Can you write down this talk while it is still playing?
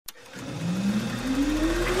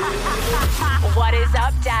What is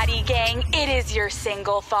up, Daddy Gang? It is your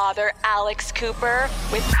single father, Alex Cooper,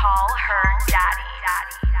 with Call Her Daddy.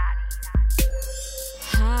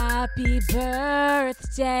 Happy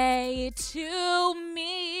birthday to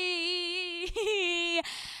me.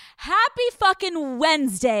 Happy fucking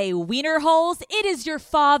Wednesday, wiener holes. It is your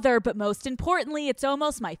father, but most importantly, it's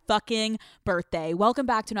almost my fucking birthday. Welcome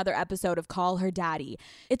back to another episode of Call Her Daddy.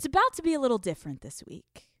 It's about to be a little different this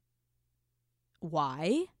week.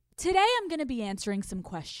 Why? Today I'm going to be answering some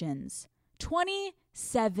questions.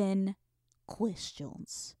 27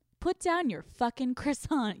 questions. Put down your fucking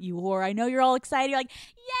croissant, you whore. I know you're all excited. You're like,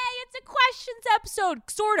 yay, it's a questions episode.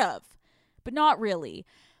 Sort of, but not really.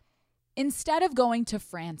 Instead of going to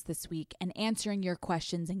France this week and answering your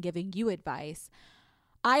questions and giving you advice,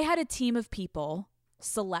 I had a team of people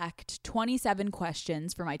select 27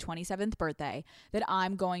 questions for my 27th birthday that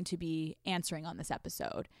I'm going to be answering on this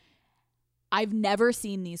episode. I've never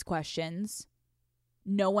seen these questions.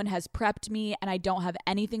 No one has prepped me, and I don't have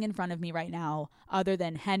anything in front of me right now other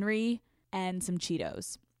than Henry and some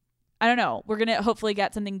Cheetos. I don't know. We're going to hopefully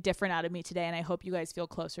get something different out of me today, and I hope you guys feel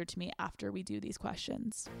closer to me after we do these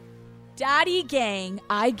questions. Daddy Gang,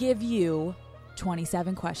 I give you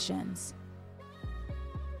 27 questions.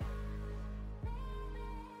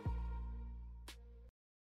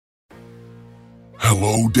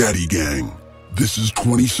 Hello, Daddy Gang. This is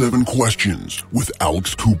 27 Questions with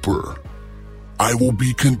Alex Cooper. I will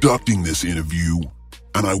be conducting this interview,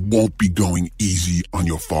 and I won't be going easy on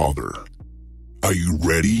your father. Are you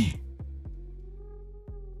ready?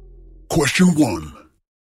 Question 1.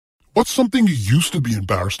 What's something you used to be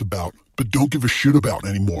embarrassed about, but don't give a shit about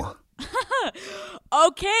anymore?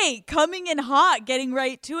 Okay, coming in hot, getting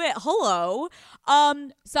right to it. Hello.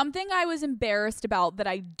 Something I was embarrassed about that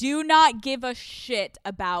I do not give a shit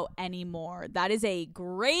about anymore. That is a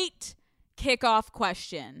great kickoff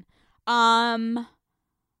question.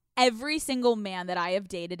 Every single man that I have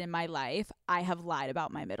dated in my life, I have lied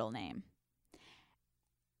about my middle name.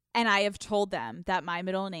 And I have told them that my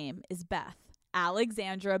middle name is Beth.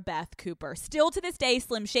 Alexandra Beth Cooper. Still to this day,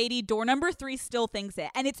 Slim Shady, door number 3 still thinks it.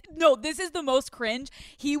 And this is the most cringe.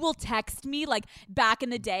 He will text me like back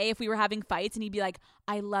in the day if we were having fights and he'd be like,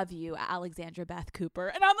 I love you, Alexandra Beth Cooper.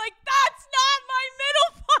 And I'm like, that's not my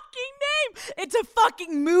middle fucking name. It's a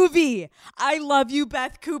fucking movie. I love you,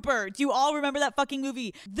 Beth Cooper. Do you all remember that fucking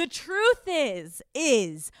movie? The truth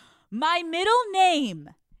is my middle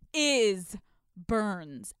name is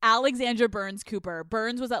Burns. Alexandra Burns Cooper.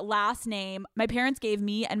 Burns was a last name. My parents gave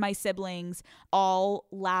me and my siblings all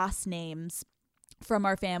last names from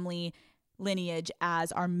our family lineage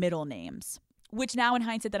as our middle names, which now in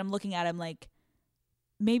hindsight that I'm looking at, I'm like,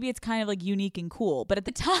 maybe it's kind of like unique and cool. But at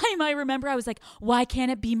the time I remember I was like, why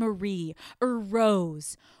can't it be Marie or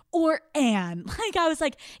Rose or Anne? Like I was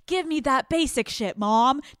like, give me that basic shit,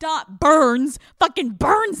 Mom. Burns. Fucking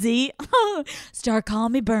Burnsy. Start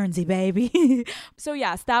calling me Burnsy, baby. So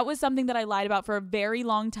yes, that was something that I lied about for a very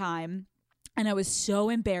long time. And I was so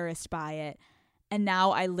embarrassed by it. And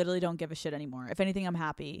now I literally don't give a shit anymore. If anything, I'm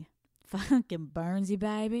happy. Fucking Burnsy,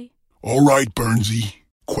 baby. All right, Burnsy.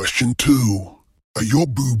 Question 2. Are your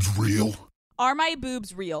boobs real? Are my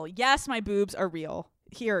boobs real? Yes, my boobs are real.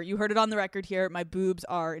 Here, you heard it on the record here. My boobs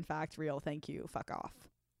are, in fact, real. Thank you. Fuck off.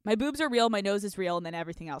 My boobs are real. My nose is real. And then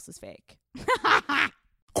everything else is fake.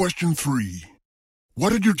 Question 3.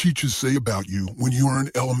 What did your teachers say about you when you were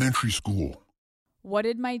in elementary school? What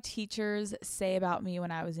did my teachers say about me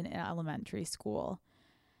when I was in elementary school?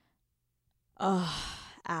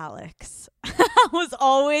 Alex.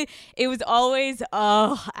 It was always,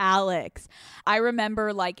 Alex. I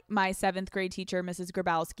remember like my 7th grade teacher, Mrs.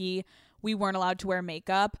 Grabowski, we weren't allowed to wear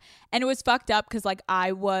makeup. And it was fucked up because like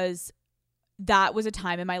that was a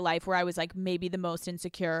time in my life where I was like maybe the most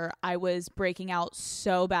insecure. I was breaking out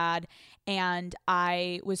so bad and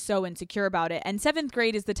I was so insecure about it. And 7th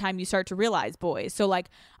grade is the time you start to realize boys. So like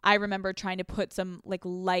I remember trying to put some like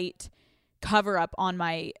light cover up on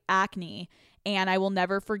my acne. And I will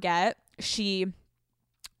never forget, she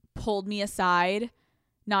pulled me aside,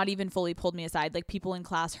 not even fully pulled me aside, like people in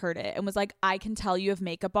class heard it and was like, I can tell you have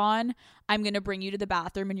makeup on. I'm going to bring you to the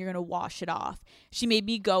bathroom and you're going to wash it off. She made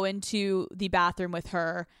me go into the bathroom with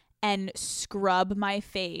her and scrub my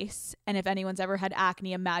face. And if anyone's ever had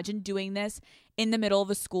acne, imagine doing this in the middle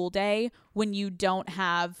of a school day when you don't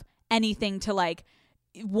have anything to like,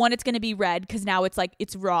 one, it's going to be red because now it's like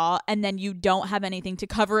it's raw and then you don't have anything to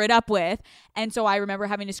cover it up with. And so I remember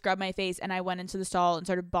having to scrub my face and I went into the stall and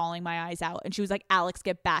started bawling my eyes out. And she was like, Alex,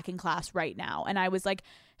 get back in class right now. And I was like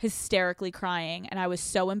hysterically crying and I was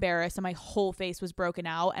so embarrassed and my whole face was broken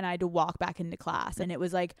out and I had to walk back into class and it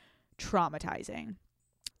was like traumatizing.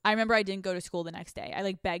 I remember I didn't go to school the next day. I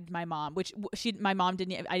like begged my mom, which my mom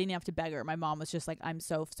I didn't have to beg her. My mom was just like, I'm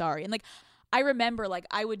so sorry. And like, I remember like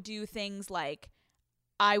I would do things like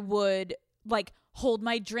I would like hold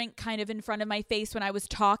my drink kind of in front of my face when I was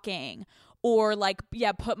talking, or like,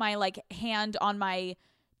 yeah, put my like hand on my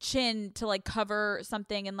chin to like cover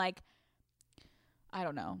something. And like, I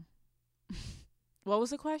don't know. What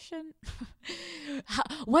was the question?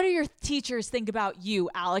 What do your teachers think about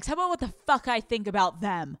you, Alex? How about what the fuck I think about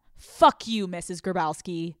them? Fuck you, Mrs.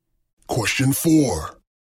 Grabowski. Question 4.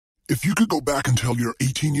 If you could go back and tell your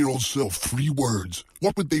 18-year-old self 3 words,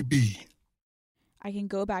 what would they be? I can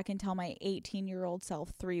go back and tell my 18-year-old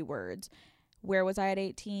self 3 words. Where was I at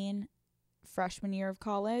 18? Freshman year of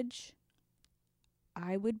college.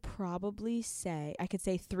 I would probably say, I could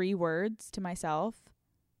say 3 words to myself.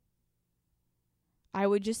 I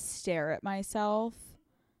would just stare at myself.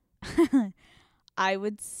 I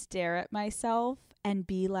would stare at myself and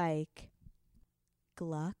be like,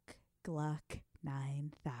 Gluck, Gluck,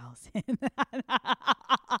 9,000.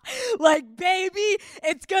 Like, baby,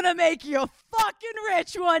 it's gonna make you fucking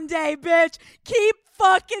rich one day, bitch. Keep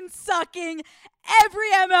fucking sucking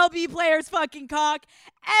every MLB player's fucking cock,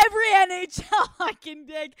 every NHL fucking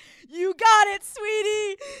dick. You got it,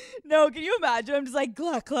 sweetie. No, can you imagine? I'm just like,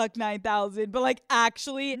 Gluck, Gluck, 9,000. But like,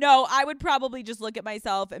 actually, no, I would probably just look at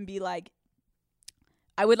myself and be like,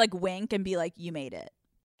 I would like wink and be like, you made it.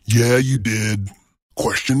 Yeah, you did.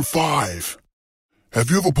 Question 5. Have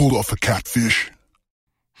you ever pulled off a catfish?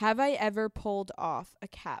 Have I ever pulled off a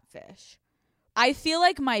catfish? I feel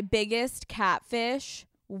like my biggest catfish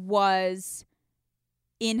was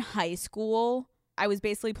in high school. I was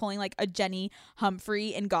basically pulling like a Jenny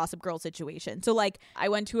Humphrey in Gossip Girl situation. So like I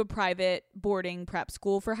went to a private boarding prep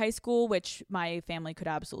school for high school, which my family could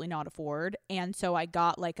absolutely not afford. And so I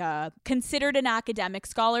got like considered an academic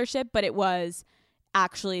scholarship, but it was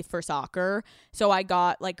actually for soccer. So I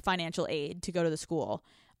got like financial aid to go to the school.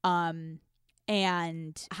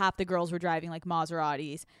 And half the girls were driving like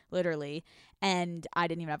Maseratis, literally. And I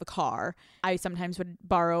didn't even have a car. I sometimes would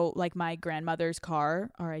borrow like my grandmother's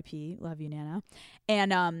car, R.I.P., love you, Nana.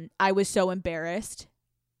 And I was so embarrassed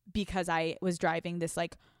because I was driving this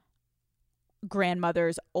like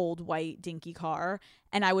grandmother's old white dinky car.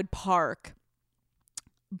 And I would park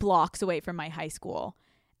blocks away from my high school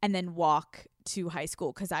and then walk to high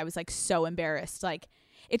school because I was like so embarrassed. Like,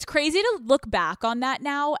 it's crazy to look back on that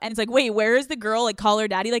now and it's like, wait, where is the girl? Like, call her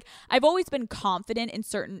daddy. Like, I've always been confident in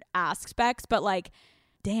certain aspects, but like,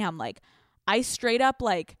 damn, like I straight up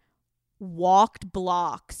like walked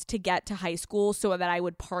blocks to get to high school so that I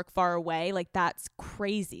would park far away. Like, that's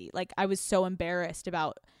crazy. Like, I was so embarrassed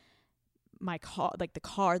about my car, like the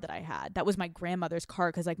car that I had. That was my grandmother's car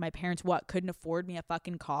because like my parents couldn't afford me a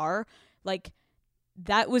fucking car. Like,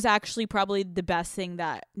 that was actually probably the best thing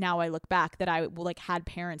that now I look back, that I like had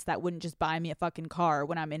parents that wouldn't just buy me a fucking car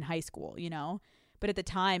when I'm in high school, you know? But at the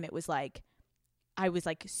time it was like, I was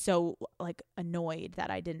like so like annoyed that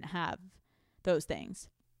I didn't have those things.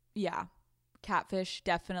 Yeah. Catfish,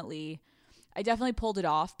 definitely. I definitely pulled it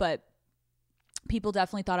off, but people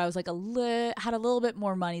definitely thought I was like had a little bit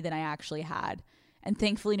more money than I actually had. And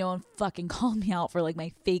thankfully no one fucking called me out for like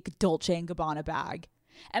my fake Dolce & Gabbana bag.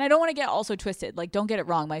 And I don't want to get also twisted. Like, don't get it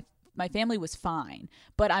wrong. My family was fine.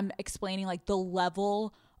 But I'm explaining, like, the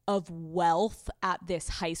level of wealth at this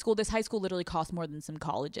high school. This high school literally cost more than some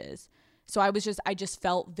colleges. So I just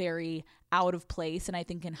felt very out of place. And I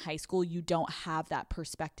think in high school, you don't have that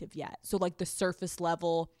perspective yet. So, like, the surface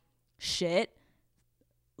level shit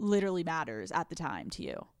literally matters at the time to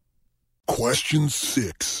you. Question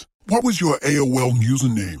 6. What was your AOL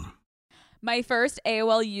username? My first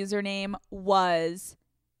AOL username was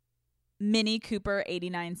Minnie Cooper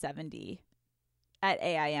 8970 at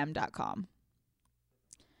AIM.com.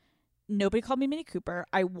 Nobody called me Minnie Cooper.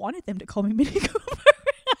 I wanted them to call me Minnie Cooper.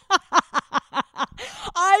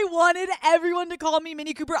 I wanted everyone to call me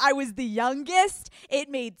Minnie Cooper. I was the youngest. It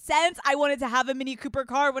made sense. I wanted to have a Minnie Cooper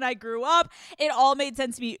car when I grew up. It all made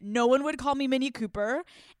sense to me. No one would call me Minnie Cooper,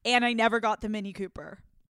 and I never got the Minnie Cooper.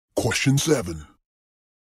 Question 7.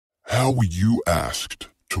 How were you asked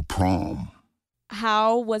to prom?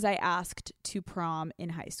 How was I asked to prom in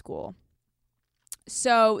high school?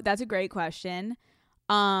 So that's a great question.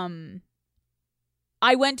 I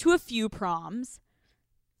went to a few proms,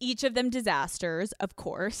 each of them disasters, of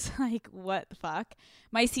course. Like, what the fuck?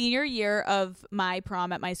 My senior year of my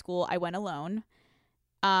prom at my school, I went alone.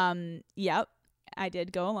 Yep, I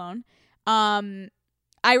did go alone.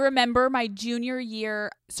 I remember my junior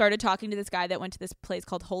year, started talking to this guy that went to this place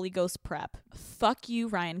called Holy Ghost Prep. Fuck you,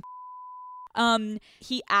 Ryan.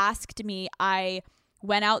 He asked me, I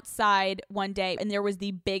Went outside one day and there was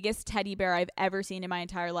the biggest teddy bear I've ever seen in my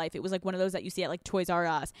entire life. It was like one of those that you see at like Toys R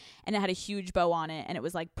Us, and it had a huge bow on it, and it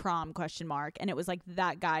was like prom ? And it was like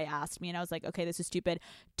that guy asked me, and I was like, okay, this is stupid.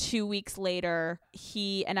 2 weeks later,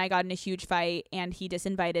 he and I got in a huge fight, and he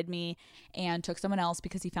disinvited me and took someone else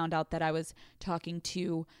because he found out that I was talking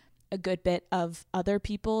to a good bit of other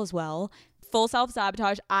people as well. Full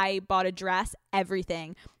self-sabotage. I bought a dress,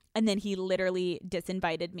 everything. And then he literally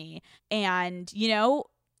disinvited me. And, you know,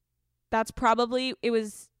 that's probably,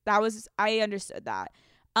 I understood that.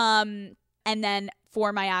 And then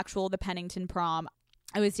for my the Pennington prom,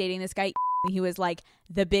 I was dating this guy. He was like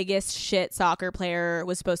the biggest shit soccer player,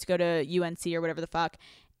 was supposed to go to UNC or whatever the fuck.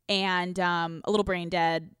 And a little brain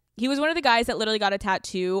dead. He was one of the guys that literally got a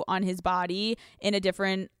tattoo on his body in a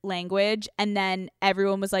different language. And then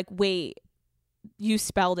everyone was like, wait, you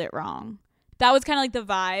spelled it wrong. That was kind of like the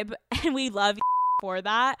vibe, and we love for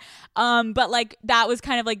that. But like that was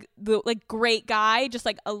kind of like the like great guy, just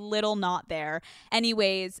like a little not there.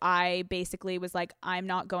 Anyways, I basically was like, I'm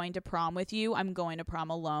not going to prom with you. I'm going to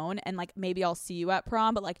prom alone, and like maybe I'll see you at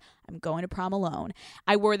prom, but like I'm going to prom alone.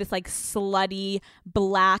 I wore this like slutty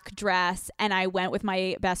black dress, and I went with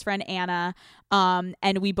my best friend Anna,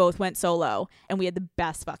 and we both went solo, and we had the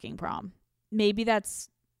best fucking prom. Maybe that's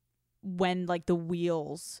when like the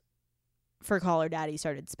wheels for Call Her Daddy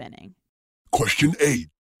started spinning. Question 8.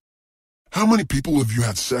 How many people have you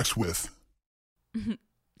had sex with?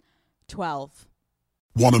 12.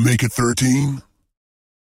 Want to make it 13?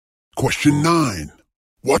 Question 9.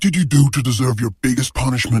 What did you do to deserve your biggest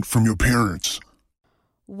punishment from your parents?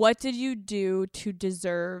 What did you do to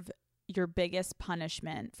deserve your biggest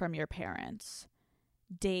punishment from your parents?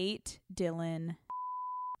 Date Dylan.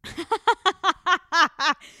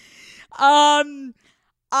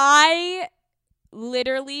 I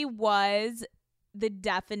literally was the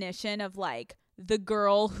definition of like the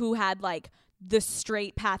girl who had like the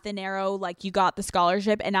straight path and narrow, like you got the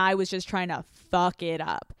scholarship, and I was just trying to fuck it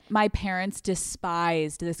up. My parents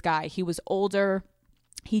despised this guy. He was older.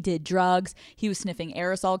 He did drugs. He was sniffing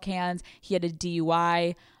aerosol cans. He had a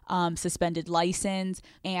DUI, suspended license,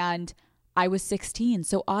 and I was 16.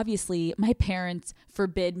 So obviously my parents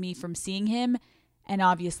forbid me from seeing him. And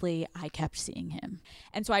obviously I kept seeing him.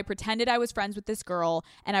 And so I pretended I was friends with this girl,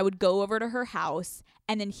 and I would go over to her house,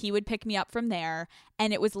 and then he would pick me up from there.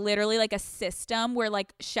 And it was literally like a system where,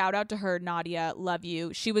 like, shout out to her, Nadia, love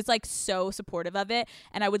you. She was like so supportive of it.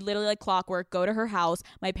 And I would literally like clockwork go to her house.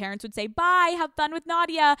 My parents would say, bye, have fun with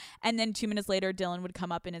Nadia. And then 2 minutes later, Dylan would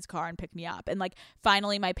come up in his car and pick me up. And like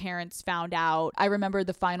finally my parents found out. I remember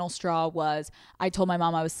the final straw was I told my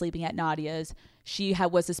mom I was sleeping at Nadia's. She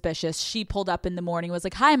was suspicious. She pulled up in the morning, was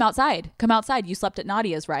like, hi, I'm outside. Come outside. You slept at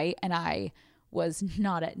Nadia's, right? And I was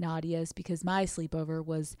not at Nadia's because my sleepover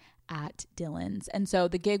was at Dylan's. And so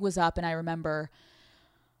the gig was up, and I remember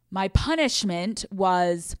my punishment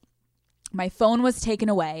was my phone was taken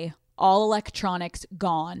away, all electronics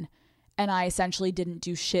gone, and I essentially didn't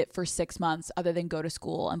do shit for 6 months other than go to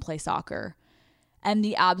school and play soccer. And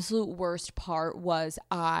the absolute worst part was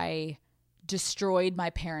I destroyed my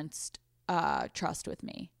parents' trust with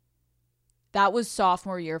me. That was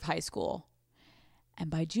sophomore year of high school. And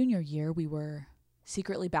by junior year, we were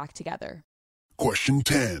secretly back together. Question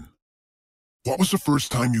 10. What was the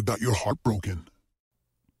first time you got your heart broken?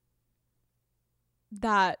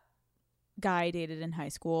 That guy I dated in high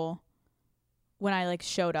school, when I like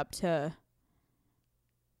showed up to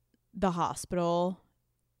the hospital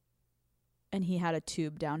and he had a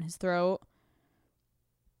tube down his throat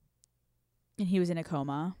and he was in a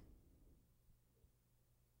coma.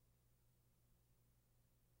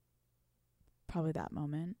 Probably that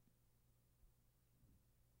moment.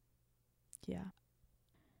 Yeah.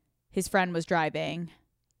 His friend was driving.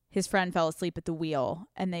 His friend fell asleep at the wheel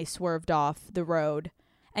and they swerved off the road.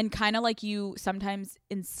 And kind of like you sometimes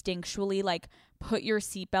instinctually like put your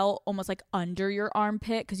seatbelt almost like under your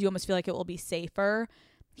armpit because you almost feel like it will be safer.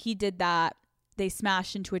 He did that. They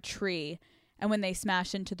smashed into a tree. And when they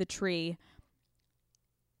smashed into the tree,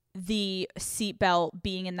 the seatbelt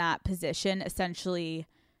being in that position essentially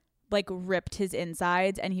like ripped his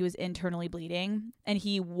insides and he was internally bleeding. And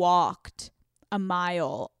he walked a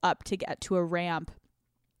mile up to get to a ramp,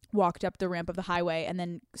 walked up the ramp of the highway, and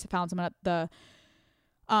then found someone at the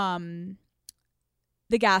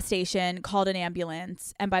gas station, called an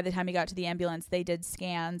ambulance. And by the time he got to the ambulance, they did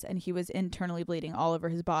scans and he was internally bleeding all over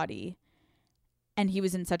his body. And he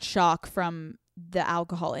was in such shock from the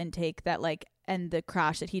alcohol intake that like, and the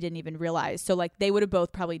crash that he didn't even realize. So like they would have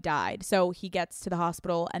both probably died. So he gets to the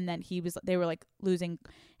hospital and then they were like losing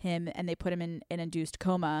him and they put him in an induced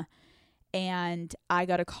coma. And I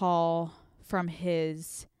got a call from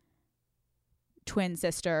his twin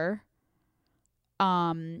sister.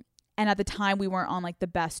 And at the time we weren't on like the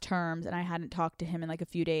best terms, and I hadn't talked to him in like a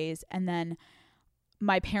few days. And then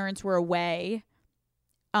my parents were away.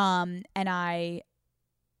 And I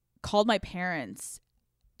called my parents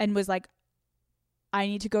and was like, I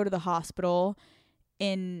need to go to the hospital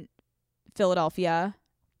in Philadelphia.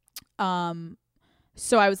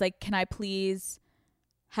 So I was like, can I please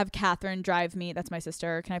have Catherine drive me? That's my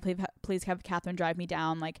sister. Can I please have Catherine drive me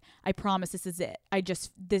down? Like, I promise this is it.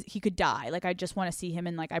 He could die. Like, I just want to see him,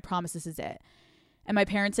 and like, I promise this is it. And my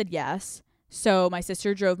parents said yes. So my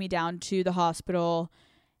sister drove me down to the hospital,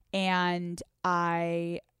 and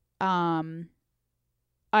I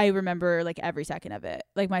remember like every second of it.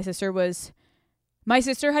 Like, my sister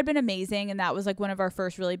had been amazing, and that was like one of our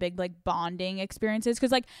first really big like bonding experiences.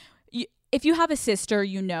 Because like, if you have a sister,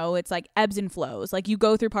 you know, it's like ebbs and flows. Like, you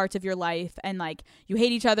go through parts of your life and like you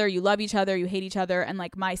hate each other, you love each other, you hate each other. And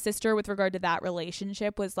like, my sister, with regard to that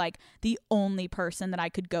relationship, was like the only person that I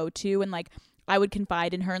could go to, and like I would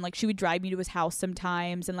confide in her, and like she would drive me to his house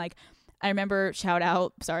sometimes. And like, I remember, shout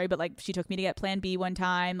out, sorry, but like she took me to get Plan B one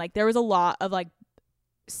time. Like, there was a lot of like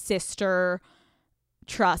sister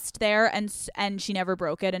trust there, and she never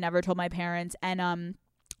broke it and never told my parents. And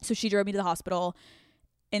so she drove me to the hospital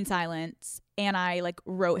in silence, and I like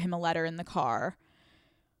wrote him a letter in the car.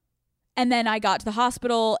 And then I got to the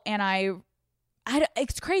hospital, and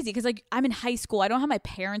it's crazy because like I'm in high school, I don't have my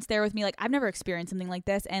parents there with me. Like, I've never experienced something like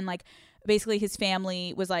this. And like, basically his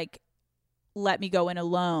family was like, let me go in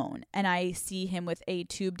alone. And I see him with a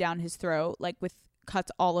tube down his throat, like with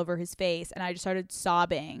cuts all over his face, and I just started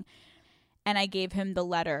sobbing. And I gave him the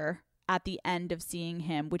letter at the end of seeing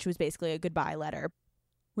him, which was basically a goodbye letter.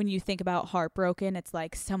 When you think about heartbroken, it's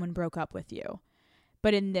like someone broke up with you.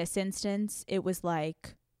 But in this instance, it was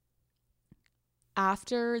like,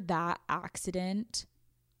 after that accident,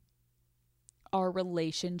 our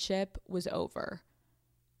relationship was over.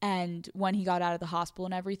 And when he got out of the hospital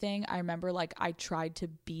and everything, I remember like I tried to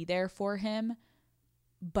be there for him,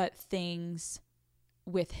 but things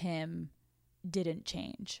with him didn't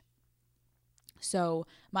change. So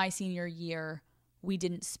my senior year, we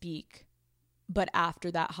didn't speak. But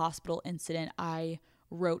after that hospital incident, I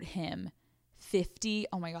wrote him 50.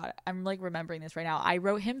 Oh my God, I'm like remembering this right now. I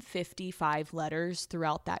wrote him 55 letters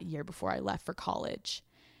throughout that year before I left for college.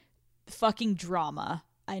 Fucking drama,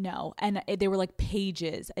 I know. And they were like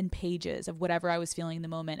pages and pages of whatever I was feeling in the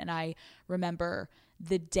moment. And I remember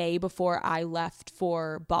the day before I left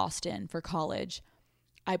for Boston for college,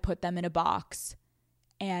 I put them in a box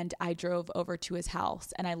and I drove over to his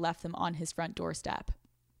house and I left them on his front doorstep.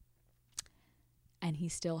 And he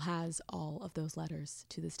still has all of those letters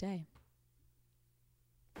to this day.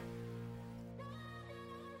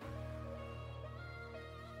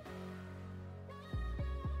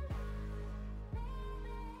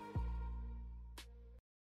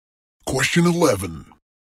 Question 11.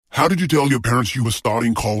 How did you tell your parents you were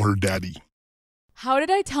starting Call Her Daddy? How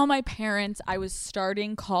did I tell my parents I was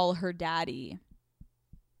starting Call Her Daddy?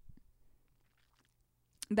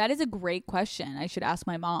 That is a great question. I should ask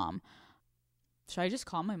my mom. Should I just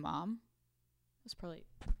call my mom? That's probably...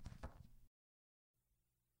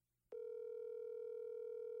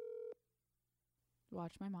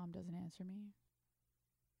 Watch, my mom doesn't answer me.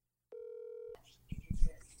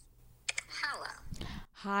 Hello.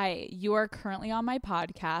 Hi, you are currently on my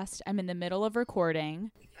podcast. I'm in the middle of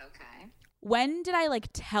recording. Okay. When did I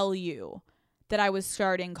tell you that I was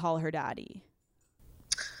starting Call Her Daddy?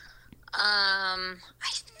 I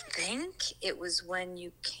think it was when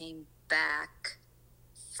you came back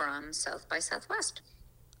from South by Southwest.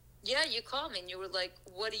 Yeah, you called me and you were like,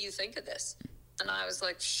 what do you think of this? And I was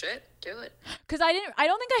like, shit, do it. Because I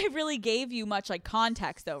don't think I really gave you much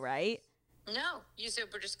context though, right? No, you said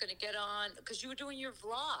we're just going to get on because you were doing your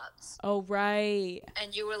vlogs. Oh, right.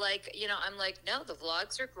 And you were like, I'm like, no, the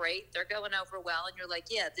vlogs are great. They're going over well. And you're like,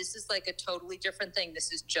 yeah, this is a totally different thing.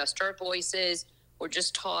 This is just our voices. We're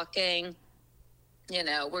just talking.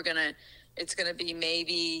 It's going to be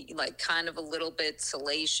maybe kind of a little bit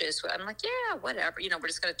salacious. I'm like, yeah, whatever. We're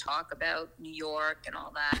just going to talk about New York and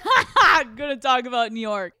all that. I'm going to talk about New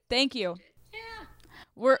York. Thank you. Yeah.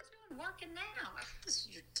 We're working now. This is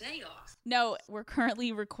your day off. No, we're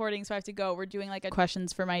currently recording, so I have to go. We're doing a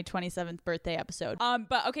questions for my 27th birthday episode.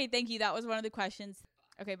 But okay, thank you. That was one of the questions.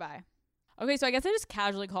 Okay, bye. Okay, so I guess I just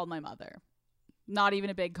casually called my mother. Not even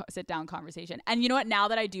a big sit-down conversation. And you know what? Now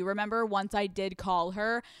that I do remember, once I did call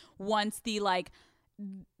her, once the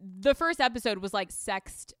first episode was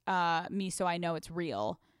sext me so I know it's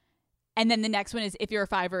real. And then the next one is if you're a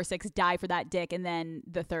 5 or a 6, die for that dick. And then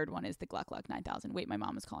the third one is the Gluck Gluck 9000. Wait, my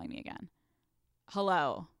mom is calling me again.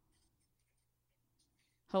 Hello?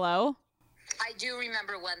 I do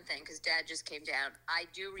remember one thing because Dad just came down. I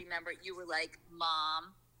do remember you were like,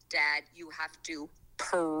 Mom, Dad, you have to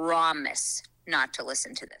promise not to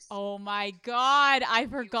listen to this. Oh my God. I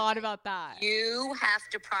forgot about that. You have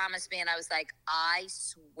to promise me. And I was like, I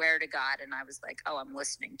swear to God. And I was like, oh, I'm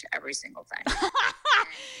listening to every single thing.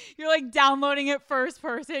 You're like downloading it first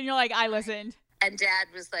person. You're like, I listened. And Dad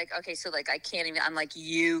was like, okay, so like, I can't even, I'm like,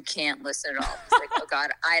 you can't listen at all. He's like, oh God,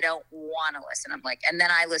 I don't want to listen. I'm like, and then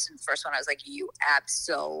I listened to the first one. I was like, you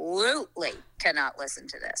absolutely cannot listen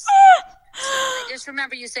to this. So I just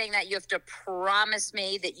remember you saying that you have to promise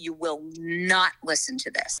me that you will not listen to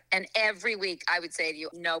this. And every week I would say to you,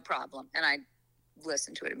 no problem. And I'd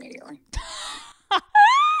listen to it immediately.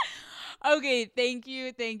 Okay, thank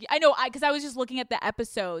you. I know, because I was just looking at the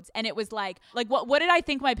episodes, and it was like what did I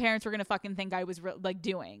think my parents were gonna fucking think I was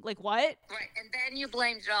doing? Like what? Right, and then you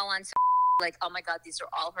blamed it all on like, oh my God, these are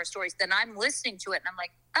all her stories. Then I'm listening to it, and I'm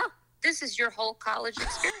like, oh, this is your whole college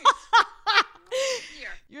experience.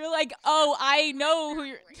 You're like, oh, I know who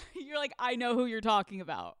you're like, I know who you're talking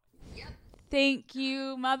about. Yep. Thank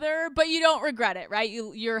you, Mother, but you don't regret it, right?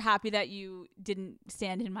 You're happy that you didn't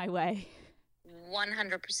stand in my way.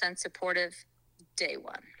 100% supportive, day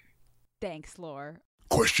one. Thanks, Lore.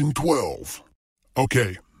 Question 12.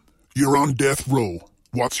 Okay, you're on death row.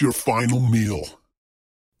 What's your final meal?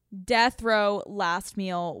 Death row, last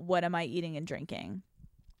meal, what am I eating and drinking?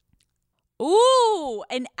 Ooh,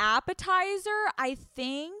 an appetizer. I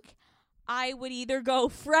think I would either go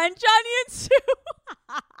French onion soup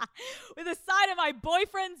with a side of my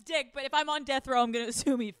boyfriend's dick. But if I'm on death row, I'm going to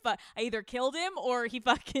assume I either killed him or he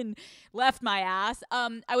fucking left my ass.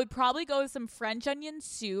 I would probably go with some French onion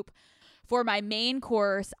soup for my main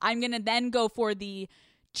course. I'm going to then go for the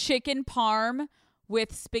chicken parm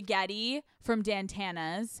with spaghetti from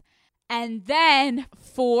Dantana's. And then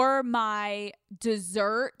for my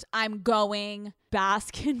dessert, I'm going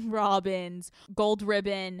Baskin Robbins Gold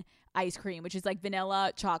Ribbon ice cream, which is like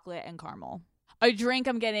vanilla, chocolate, and caramel. A drink,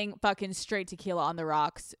 I'm getting fucking straight tequila on the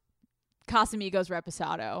rocks. Casamigos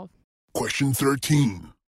Reposado. Question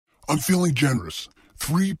 13. I'm feeling generous.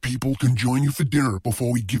 3 people can join you for dinner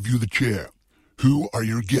before we give you the chair. Who are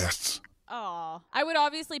your guests? Oh, I would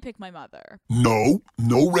obviously pick my mother. No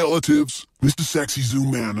relatives. Mr. Sexy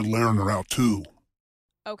Zoom Man and Laren are out too.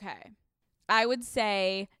 Okay. I would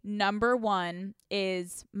say number 1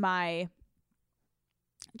 is my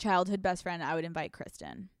childhood best friend. I would invite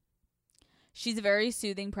Kristen. She's a very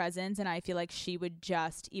soothing presence, and I feel like she would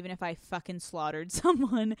just, even if I fucking slaughtered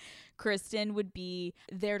someone, Kristen would be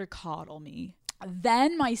there to coddle me.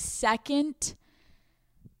 Then my second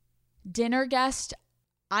dinner guest,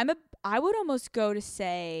 I would almost go to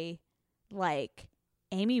say like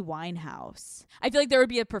Amy Winehouse. I feel like there would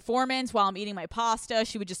be a performance while I'm eating my pasta.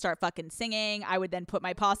 She would just start fucking singing. I would then put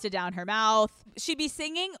my pasta down her mouth. She'd be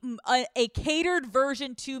singing a catered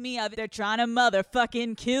version to me of "They're trying to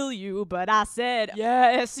motherfucking kill you," but I said,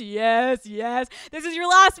 yes. This is your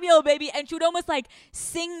last meal, baby. And she would almost like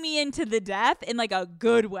sing me into the death in like a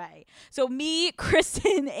good way. So me,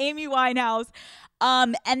 Kristen, Amy Winehouse,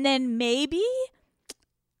 and then maybe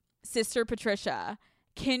Sister Patricia,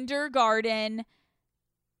 kindergarten.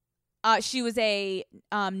 She was a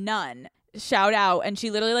nun. Shout out. And she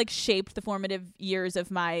literally like shaped the formative years of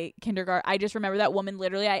my kindergarten. I just remember that woman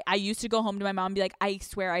literally. I used to go home to my mom and be like, I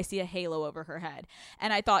swear I see a halo over her head.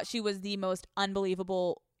 And I thought she was the most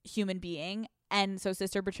unbelievable human being. And so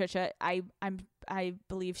Sister Patricia, I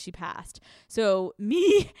believe she passed. So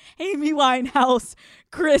me, Amy Winehouse,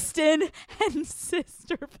 Kristen, and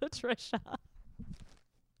Sister Patricia.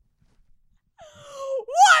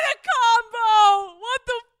 What a combo! What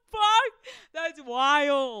the fuck? That's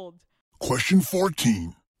wild. Question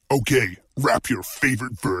 14. Okay, rap your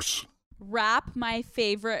favorite verse. Rap my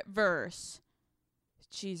favorite verse.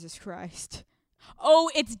 Jesus Christ.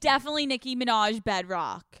 Oh, it's definitely Nicki Minaj,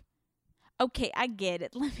 Bedrock. Okay, I get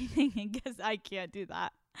it. Let me think. I guess I can't do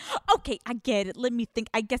that. Okay, I get it. Let me think.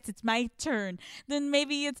 I guess it's my turn. Then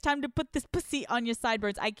maybe it's time to put this pussy on your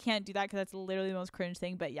sideburns. I can't do that because that's literally the most cringe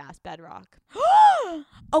thing. But yes, Bedrock.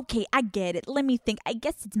 Okay, I get it. Let me think. I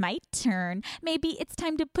guess it's my turn. Maybe it's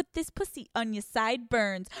time to put this pussy on your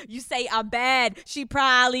sideburns. You say I'm bad. She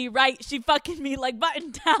probably right. She fucking me like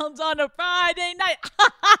button downs on a Friday night.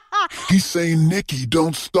 He's saying, Nikki,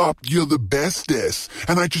 don't stop. You're the bestest.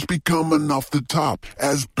 And I just be coming off the top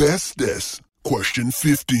as bestest. Question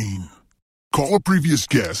 15. Call a previous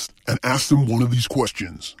guest and ask them one of these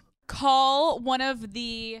questions. Call one of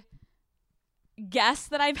the guests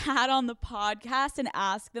that I've had on the podcast and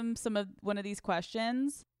ask them one of these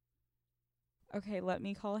questions. Okay, let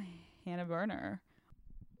me call Hannah Berner.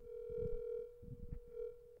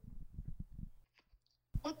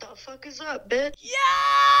 What the fuck is up, bitch? Yes!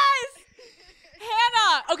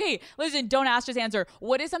 Hannah! Okay, listen, don't ask, just answer.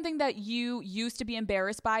 What is something that you used to be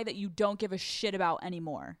embarrassed by that you don't give a shit about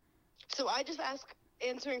anymore? So I just ask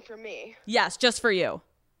answering for me. Yes, just for you.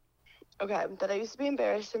 Okay, that I used to be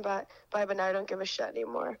embarrassed by, but now I don't give a shit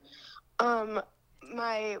anymore. When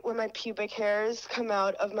my pubic hairs come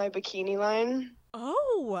out of my bikini line.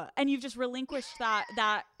 Oh, and you've just relinquished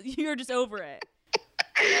that you're just over it.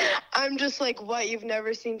 I'm just like, what, you've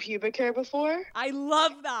never seen pubic hair before? I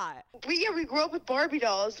love that. We grew up with Barbie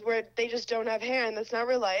dolls where they just don't have hair, and that's not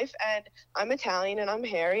real life, and I'm Italian and I'm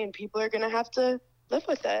hairy, and people are gonna have to live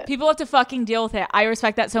with it. People have to fucking deal with it. I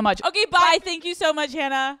respect that so much. Okay, bye. Thank you so much,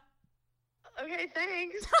 Hannah. Okay,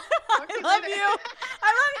 thanks. I love you.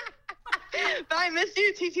 Bye, miss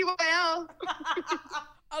you, TTYL.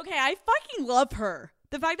 Okay, I fucking love her.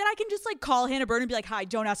 The fact that I can just like call Hannah Berner and be like, hi,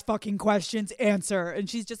 don't ask fucking questions, answer. And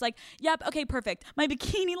she's just like, yep, okay, perfect. My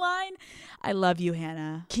bikini line. I love you,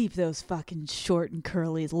 Hannah. Keep those fucking short and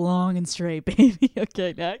curlies long and straight, baby.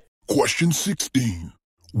 Okay, next. Question 16.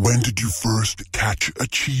 When did you first catch a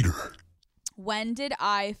cheater? When did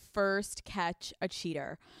I first catch a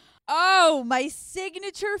cheater? Oh, my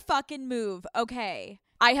signature fucking move. Okay.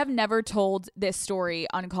 I have never told this story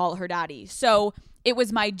on Call Her Daddy. So it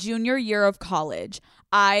was my junior year of college.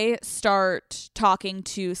 I start talking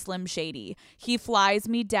to Slim Shady. He flies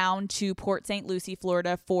me down to Port St. Lucie,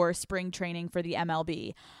 Florida for spring training for the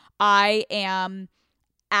MLB. I am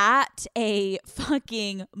at a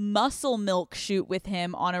fucking muscle milk shoot with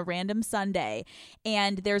him on a random Sunday.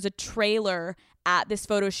 And there's a trailer at this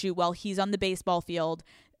photo shoot while he's on the baseball field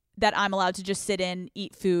that I'm allowed to just sit in,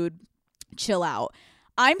 eat food, chill out.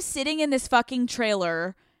 I'm sitting in this fucking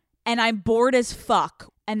trailer and I'm bored as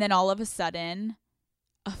fuck. And then all of a sudden,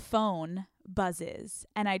 a phone buzzes.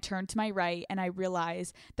 And I turn to my right and I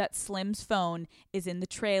realize that Slim's phone is in the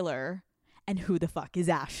trailer. And who the fuck is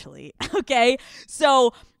Ashley? Okay?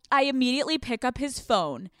 So I immediately pick up his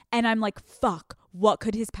phone and I'm like, fuck, what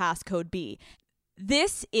could his passcode be?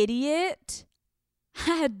 This idiot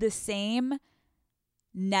had the same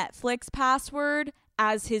Netflix password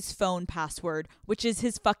as his phone password, which is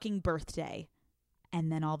his fucking birthday.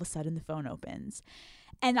 And then all of a sudden the phone opens.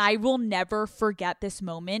 And I will never forget this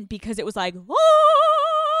moment because it was like,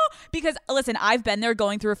 oh! Because listen, I've been there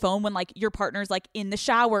going through a phone when like your partner's like in the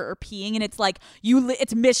shower or peeing and it's like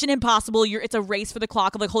it's mission impossible. It's a race for the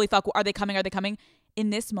clock of like, holy fuck, are they coming? Are they coming? In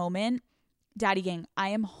this moment, Daddy Gang, I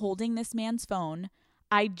am holding this man's phone.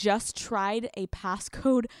 I just tried a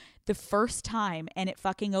passcode the first time and it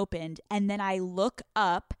fucking opened. And then I look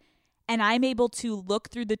up and I'm able to look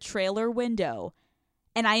through the trailer window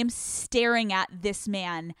and I am staring at this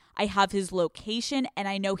man. I have his location and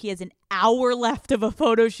I know he has an hour left of a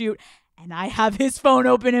photo shoot and I have his phone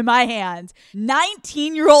open in my hands.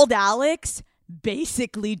 19-year-old Alex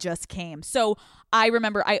basically just came. So I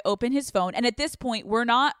remember I opened his phone and at this point we're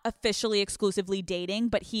not officially exclusively dating,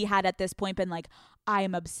 but he had at this point been like, I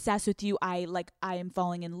am obsessed with you. I am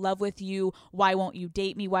falling in love with you. Why won't you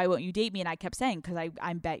date me? Why won't you date me? And I kept saying, because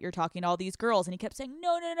I bet you're talking to all these girls. And he kept saying,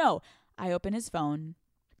 no. I open his phone.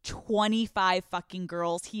 25 fucking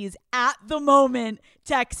girls. He's at the moment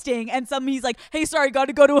texting. And he's like, hey, sorry, got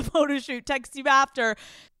to go to a photo shoot. Text you after.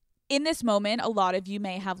 In this moment, a lot of you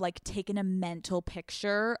may have like taken a mental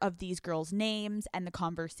picture of these girls' names and the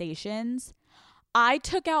conversations. I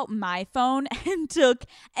took out my phone and took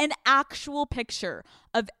an actual picture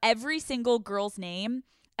of every single girl's name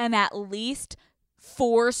and at least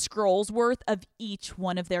 4 scrolls worth of each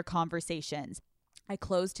one of their conversations. I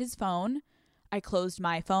closed his phone. I closed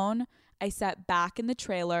my phone. I sat back in the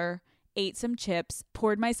trailer, ate some chips,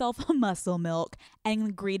 poured myself a muscle milk,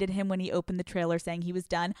 and greeted him when he opened the trailer saying he was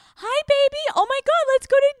done. Hi, baby. Oh my God, let's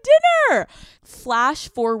go to dinner. Flash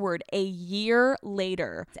forward a year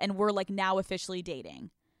later, and we're like now officially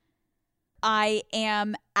dating. I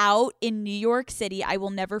am out in New York City. I will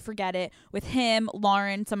never forget it, with him,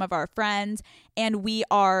 Lauren, some of our friends, and we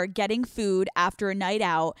are getting food after a night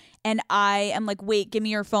out. And I am like, wait, give me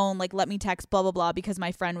your phone. Like, let me text, blah, blah, blah, because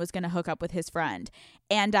my friend was going to hook up with his friend.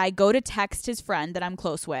 And I go to text his friend that I'm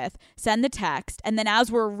close with, send the text. And then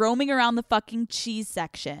as we're roaming around the fucking cheese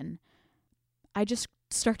section, I just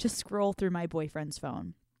start to scroll through my boyfriend's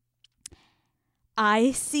phone. I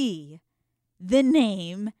see the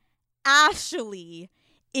name Ashley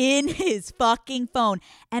in his fucking phone.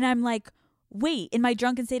 And I'm like, wait, in my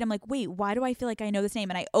drunken state, I'm like, wait, why do I feel like I know this name?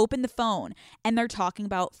 And I open the phone and they're talking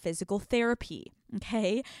about physical therapy.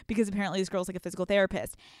 Okay. Because apparently this girl's like a physical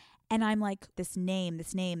therapist. And I'm like, this name.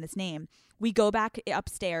 We go back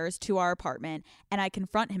upstairs to our apartment and I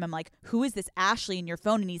confront him. I'm like, who is this Ashley in your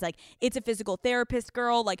phone? And he's like, it's a physical therapist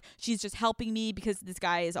girl. Like, she's just helping me because this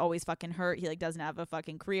guy is always fucking hurt. He like doesn't have a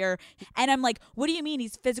fucking career. And I'm like, what do you mean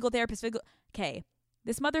he's physical therapist? Okay,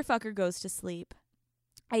 this motherfucker goes to sleep.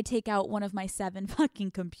 I take out one of my 7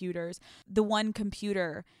 fucking computers, the one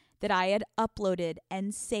computer that I had uploaded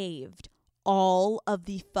and saved all of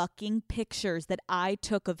the fucking pictures that I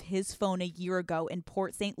took of his phone a year ago in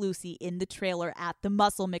Port St. Lucie in the trailer at the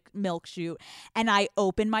Muscle Milk shoot. And I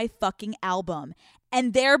open my fucking album.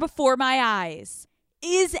 And there before my eyes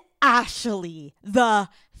is Ashley, the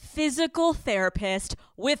physical therapist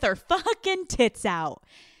with her fucking tits out.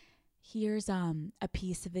 Here's a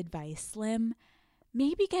piece of advice, Slim.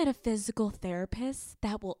 Maybe get a physical therapist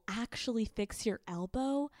that will actually fix your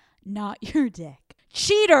elbow, not your dick.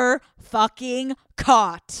 Cheater fucking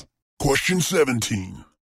caught. Question 17.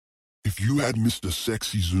 If you had Mr.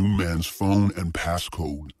 Sexy Zoom Man's phone and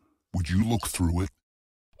passcode, would you look through it?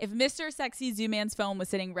 If Mr. Sexy Zoom Man's phone was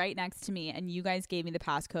sitting right next to me and you guys gave me the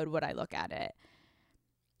passcode, would I look at it?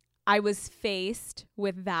 I was faced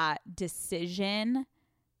with that decision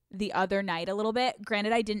the other night a little bit.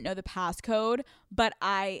 Granted, I didn't know the passcode, but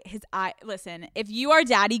listen, if you are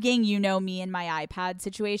Daddy Gang, you know me and my iPad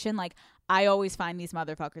situation. Like, I always find these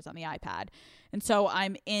motherfuckers on the iPad. And so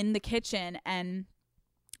I'm in the kitchen and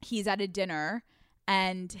he's at a dinner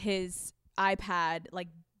and his iPad like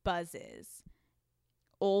buzzes.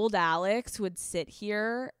 Old Alex would sit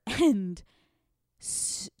here and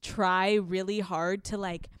try really hard to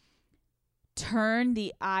like turn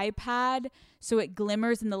the iPad so it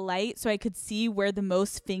glimmers in the light so I could see where the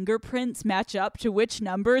most fingerprints match up to which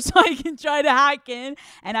number so I can try to hack in.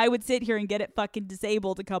 And I would sit here and get it fucking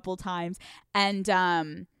disabled a couple times. And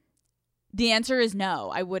the answer is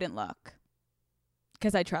no, I wouldn't look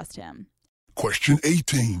because I trust him. Question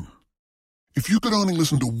 18. If you could only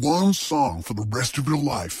listen to one song for the rest of your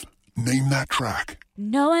life, name that track.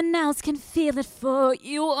 No one else can feel it for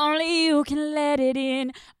you, only you can let it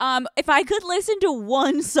in. If I could listen to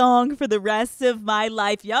one song for the rest of my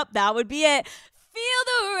life, yup, that would be it. Feel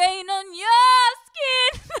the rain on your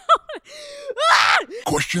skin.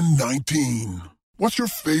 Question 19. What's your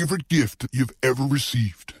favorite gift you've ever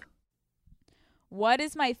received? What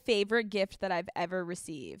is my favorite gift that I've ever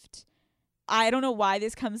received? I don't know why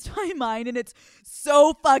this comes to my mind and it's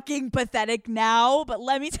so fucking pathetic now, but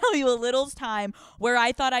let me tell you a little time where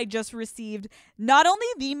I thought I just received not only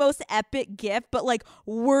the most epic gift, but like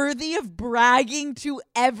worthy of bragging to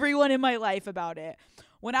everyone in my life about it.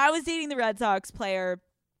 When I was dating the Red Sox player,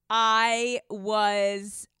 I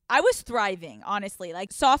was thriving, honestly.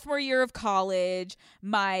 Like sophomore year of college,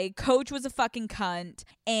 my coach was a fucking cunt.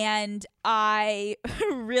 And I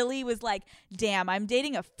really was like, damn, I'm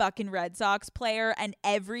dating a fucking Red Sox player. And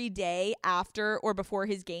every day after or before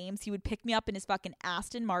his games, he would pick me up in his fucking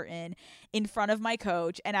Aston Martin in front of my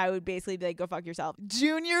coach. And I would basically be like, go fuck yourself.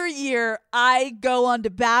 Junior year, I go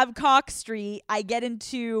onto Babcock Street. I get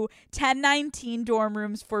into 1019 dorm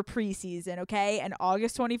rooms for preseason, okay? And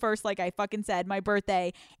August 21st, like I fucking said, my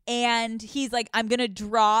birthday. And he's like, I'm going to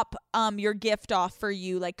drop your gift off for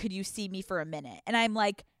you. Like, could you see me for a minute? And I'm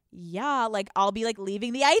like, yeah, like I'll be like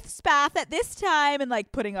leaving the ice bath at this time and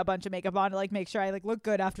like putting a bunch of makeup on to like make sure I like look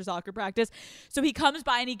good after soccer practice. So he comes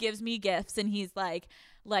by and he gives me gifts and he's like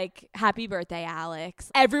happy birthday,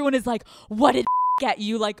 Alex. Everyone is like, what did get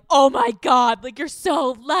you? Like, oh my God, like you're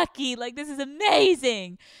so lucky. Like this is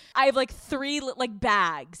amazing. I have like 3 like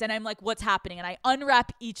bags and I'm like, what's happening? And I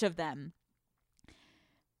unwrap each of them.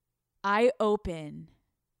 I open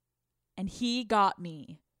and he got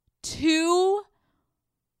me 2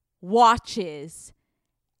 watches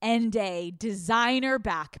and a designer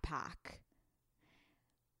backpack.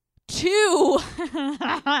 2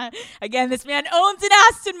 again, this man owns an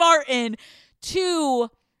Aston Martin. 2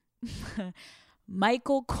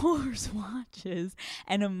 Michael Kors watches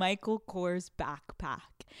and a Michael Kors backpack.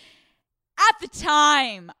 At the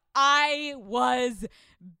time, I was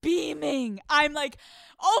beaming. I'm like,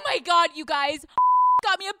 oh my God, you guys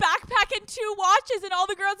got me a backpack and 2 watches, and all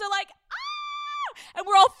the girls are like, and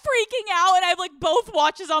we're all freaking out, and I have like both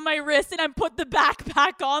watches on my wrist, and I'm put the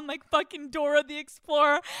backpack on like fucking Dora the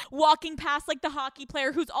Explorer, walking past like the hockey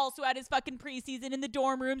player who's also at his fucking preseason in the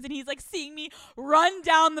dorm rooms, and he's like seeing me run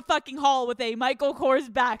down the fucking hall with a Michael Kors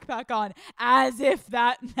backpack on, as if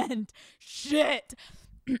that meant shit.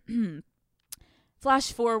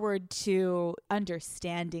 Flash forward to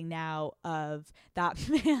understanding now of that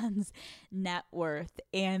man's net worth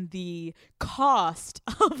and the cost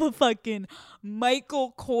of a fucking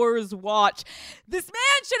Michael Kors watch. This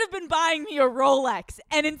man should have been buying me a Rolex,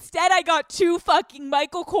 and instead I got 2 fucking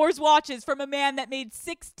Michael Kors watches from a man that made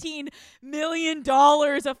 $16 million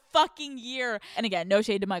a fucking year. And again, no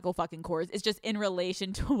shade to Michael fucking Kors. It's just in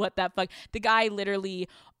relation to what that the guy literally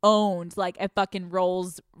owned like a fucking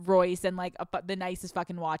Rolls Royce and like the nicest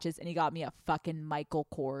fucking watches, and he got me a fucking Michael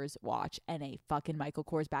Kors watch and a fucking Michael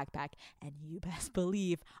Kors backpack, and you best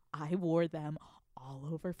believe I wore them all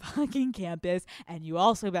over fucking campus. And you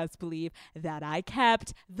also best believe that I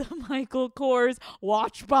kept the Michael Kors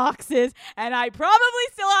watch boxes, and I probably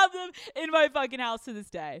still have them in my fucking house to this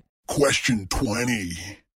day. Question 20.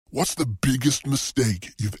 What's the biggest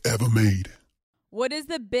mistake you've ever made? What is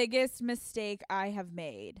the biggest mistake I have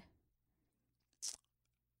made?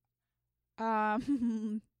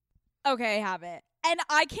 Okay, I have it. And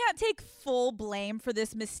I can't take full blame for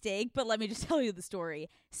this mistake, but let me just tell you the story.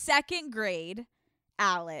 2nd grade,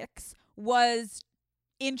 Alex was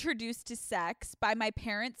introduced to sex by my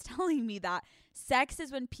parents telling me that sex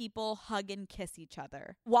is when people hug and kiss each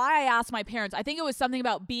other. Why I asked my parents, I think it was something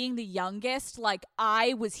about being the youngest. Like,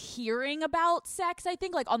 I was hearing about sex, I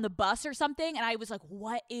think, like on the bus or something. And I was like,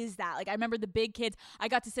 what is that? Like, I remember the big kids, I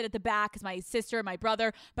got to sit at the back because my sister and my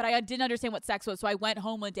brother, but I didn't understand what sex was. So I went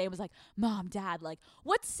home one day and was like, Mom, Dad, like,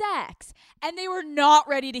 what's sex? And they were not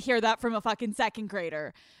ready to hear that from a fucking 2nd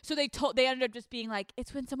grader. So they ended up just being like,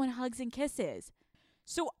 it's when someone hugs and kisses.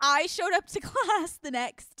 So I showed up to class the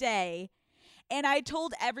next day, and I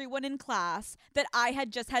told everyone in class that I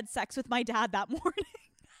had just had sex with my dad that morning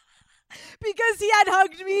because he had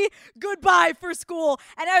hugged me goodbye for school.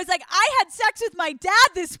 And I was like, I had sex with my dad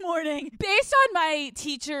this morning. Based on my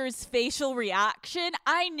teacher's facial reaction,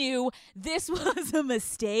 I knew this was a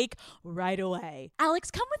mistake right away.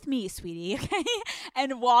 Alex, come with me, sweetie, okay?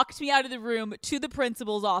 And walked me out of the room to the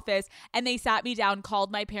principal's office, and they sat me down,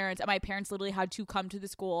 called my parents, and my parents literally had to come to the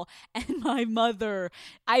school. And my mother,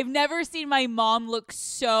 I've never seen my mom look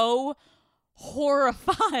so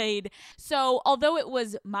horrified. So although it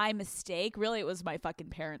was my mistake, really it was my fucking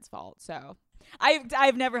parents' fault. So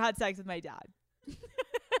I've never had sex with my dad.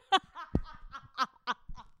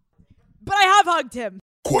 But I have hugged him.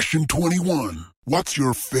 Question 21. What's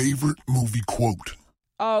your favorite movie quote?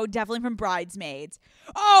 Oh, definitely from Bridesmaids.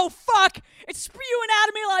 Oh, fuck! It's spewing out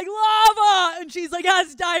of me like lava! And she's like,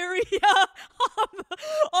 has diarrhea.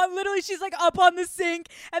 Literally, she's like up on the sink.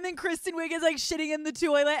 And then Kristen Wiig is like shitting in the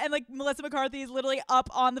toilet. And like Melissa McCarthy is literally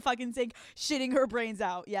up on the fucking sink shitting her brains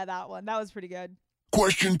out. Yeah, that one. That was pretty good.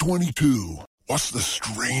 Question 22. What's the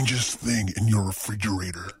strangest thing in your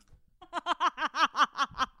refrigerator?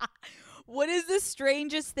 What is the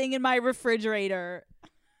strangest thing in my refrigerator?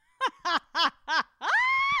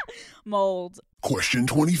 Mold. Question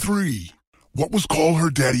 23. What was Call Her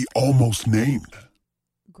Daddy almost named?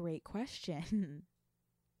 Great question.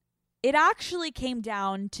 It actually came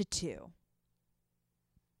down to 2.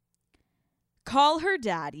 Call Her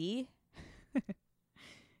Daddy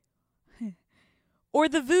or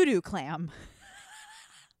the Voodoo Clam.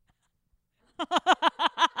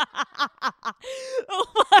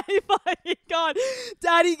 Oh my fucking God.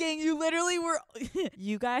 Daddy gang, you literally were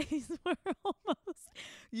you guys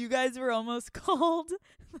were almost called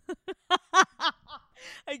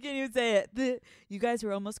I can't even say it. You guys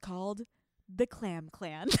were almost called the Clam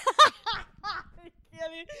Clan.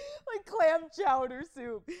 Like clam chowder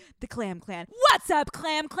soup. The Clam Clan. What's up,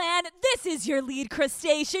 Clam Clan? This is your lead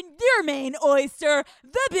crustacean, your main oyster,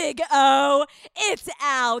 the Big O. It's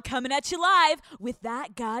Al coming at you live with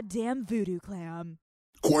that goddamn voodoo clam.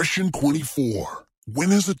 Question 24.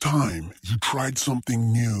 When is a time you tried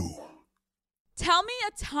something new? Tell me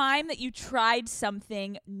a time that you tried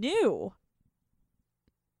something new.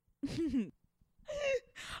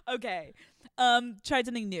 Okay. Tried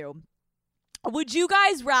something new. Would you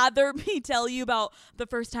guys rather me tell you about the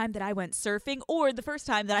first time that I went surfing or the first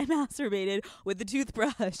time that I masturbated with the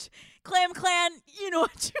toothbrush? Clam Clan, you know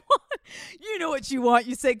what you want. You know what you want,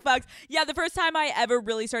 you sick fucks. Yeah, the first time I ever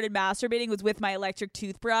really started masturbating was with my electric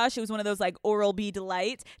toothbrush. It was one of those like Oral-B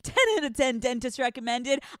delights. 10 out of 10 dentist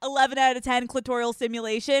recommended. 11 out of 10 clitoral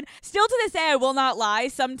stimulation. Still to this day, I will not lie.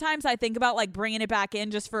 Sometimes I think about like bringing it back in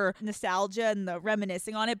just for nostalgia and the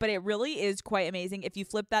reminiscing on it, but it really is quite amazing. If you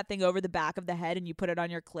flip that thing over the back of the head and you put it on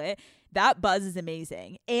your clit, that buzz is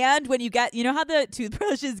amazing. And when you get, you know how the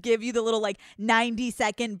toothbrushes give you the little like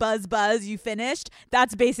 90-second buzz you finished?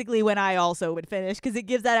 That's basically when I also would finish, because it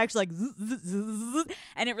gives that actual like zzz, zzz, zzz,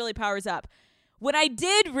 and it really powers up. When I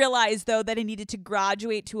did realize, though, that I needed to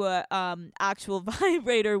graduate to a actual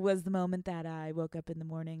vibrator was the moment that I woke up in the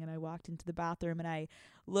morning and I walked into the bathroom and I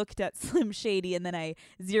looked at Slim Shady and then I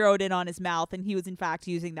zeroed in on his mouth and he was in fact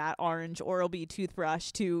using that orange Oral-B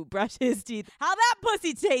toothbrush to brush his teeth. How that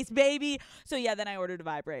pussy tastes, baby! So yeah, then I ordered a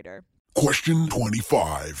vibrator. Question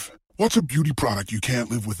 25. What's a beauty product you can't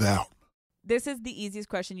live without? This is the easiest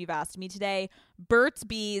question you've asked me today. Burt's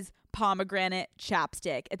Bees pomegranate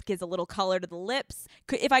chapstick. It gives a little color to the lips.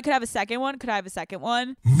 If I could have a second one, could I have a second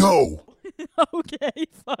one? No. Okay,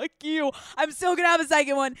 fuck you. I'm still gonna have a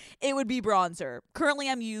second one. It would be bronzer. Currently,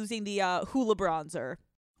 I'm using the Hoola bronzer.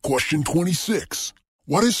 Question 26.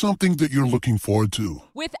 What is something that you're looking forward to?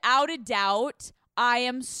 Without a doubt, I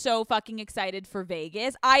am so fucking excited for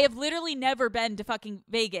Vegas. I have literally never been to fucking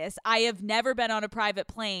Vegas. I have never been on a private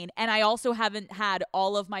plane. And I also haven't had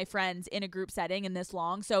all of my friends in a group setting in this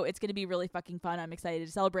long. So it's going to be really fucking fun. I'm excited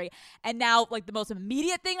to celebrate. And now, like, the most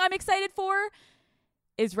immediate thing I'm excited for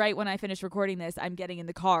is right when I finish recording this, I'm getting in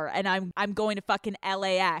the car and I'm going to fucking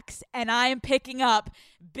LAX and I am picking up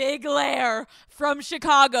Big Lair from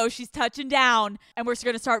Chicago. She's touching down and we're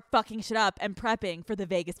going to start fucking shit up and prepping for the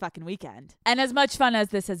Vegas fucking weekend. And as much fun as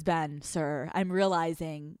this has been, sir, I'm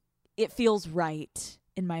realizing it feels right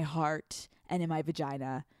in my heart and in my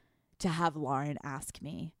vagina to have Lauren ask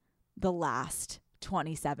me the last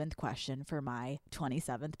 27th question for my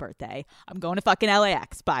 27th birthday. I'm going to fucking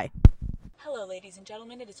LAX. Bye. Hello, ladies and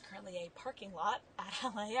gentlemen. It is currently a parking lot at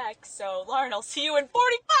LAX. So, Lauren, I'll see you in 45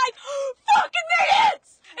 fucking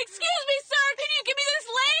minutes! Excuse me, sir. Can you give me this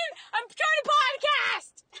lane? I'm trying to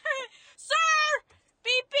podcast. Sir!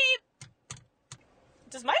 Beep, beep.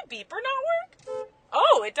 Does my beeper not work?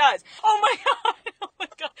 Oh, it does. Oh, my God. Oh, my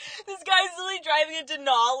God. This guy's literally driving a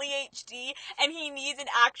Denali HD, and he needs an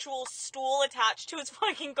actual stool attached to his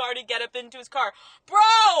fucking car to get up into his car.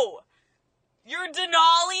 Bro! Your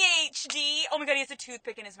Denali HD. Oh my God, he has a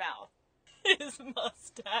toothpick in his mouth. His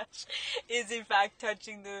mustache is in fact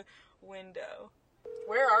touching the window.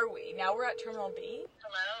 Where are we? Now we're at Terminal B?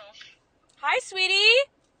 Hello. Hi, sweetie.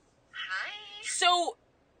 Hi. So,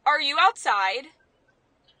 are you outside?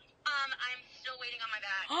 I'm still waiting on my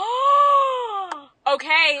bag.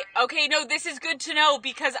 Okay, no, this is good to know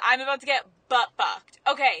because I'm about to get butt fucked.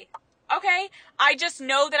 Okay, I just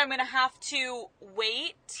know that I'm gonna have to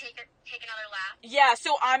wait. Take another lap. Yeah,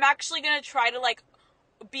 so I'm actually gonna try to, like,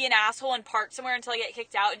 be an asshole and park somewhere until I get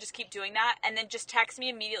kicked out and just keep doing that, and then just text me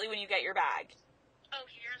immediately when you get your bag. Oh,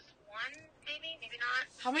 here's one, maybe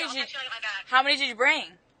not. How many I'll text you when I get my bag. How many did you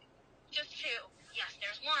bring? Just two. Yes,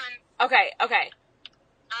 there's one. Okay.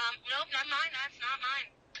 Nope, not mine. That's not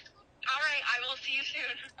mine. All right, I will see you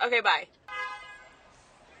soon. Okay, bye.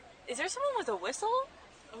 Is there someone with a whistle?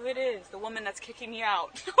 Oh, it is. The woman that's kicking me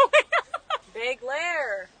out. Oh my God. Big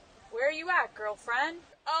Lair. Where are you at, girlfriend?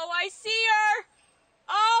 Oh, I see her.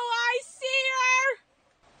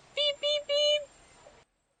 Beep, beep, beep.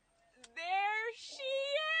 There she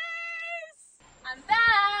is. I'm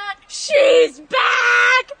back. She's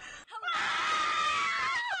back.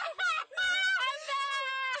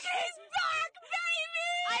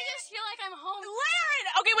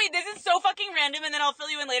 Okay, wait, this is so fucking random, and then I'll fill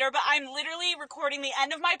you in later, but I'm literally recording the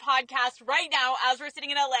end of my podcast right now as we're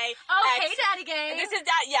sitting in LA. Oh, hey, Daddy Gang. This is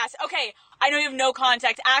that, yes. Okay, I know you have no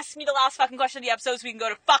context. Ask me the last fucking question of the episode so we can go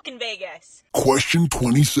to fucking Vegas. Question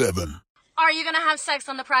 27. Are you gonna have sex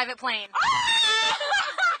on the private plane? Let's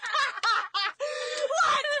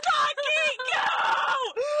fucking go!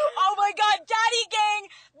 Oh my God, Daddy Gang,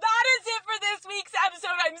 that is it for this week's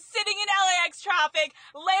episode. I'm sitting in LAX traffic.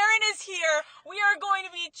 Lauren is here. We are going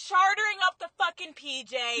to be chartering up the fucking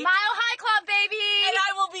PJ. Mile High Club, baby! And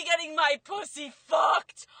I will be getting my pussy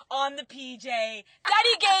fucked on the PJ.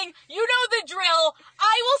 Daddy Gang, you know the drill.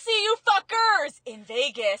 I will see you fuckers in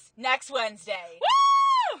Vegas next Wednesday.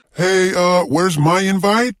 Woo! Hey, where's my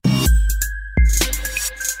invite?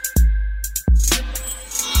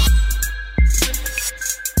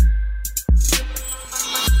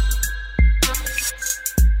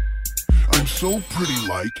 I'm so pretty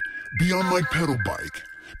like, be on my pedal bike,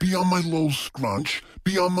 be on my low scrunch,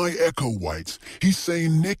 be on my Echo Whites. He's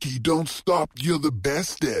saying, Nikki, don't stop, you're the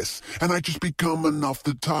bestest. And I just be coming off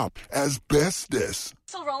the top as bestest.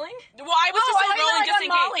 Still rolling? Well, I was just rolling just in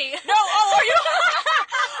Molly. case. No, are you?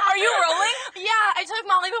 Are you rolling? Yeah, I took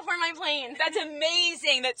Molly before my plane. That's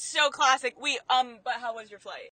amazing. That's so classic. But how was your flight?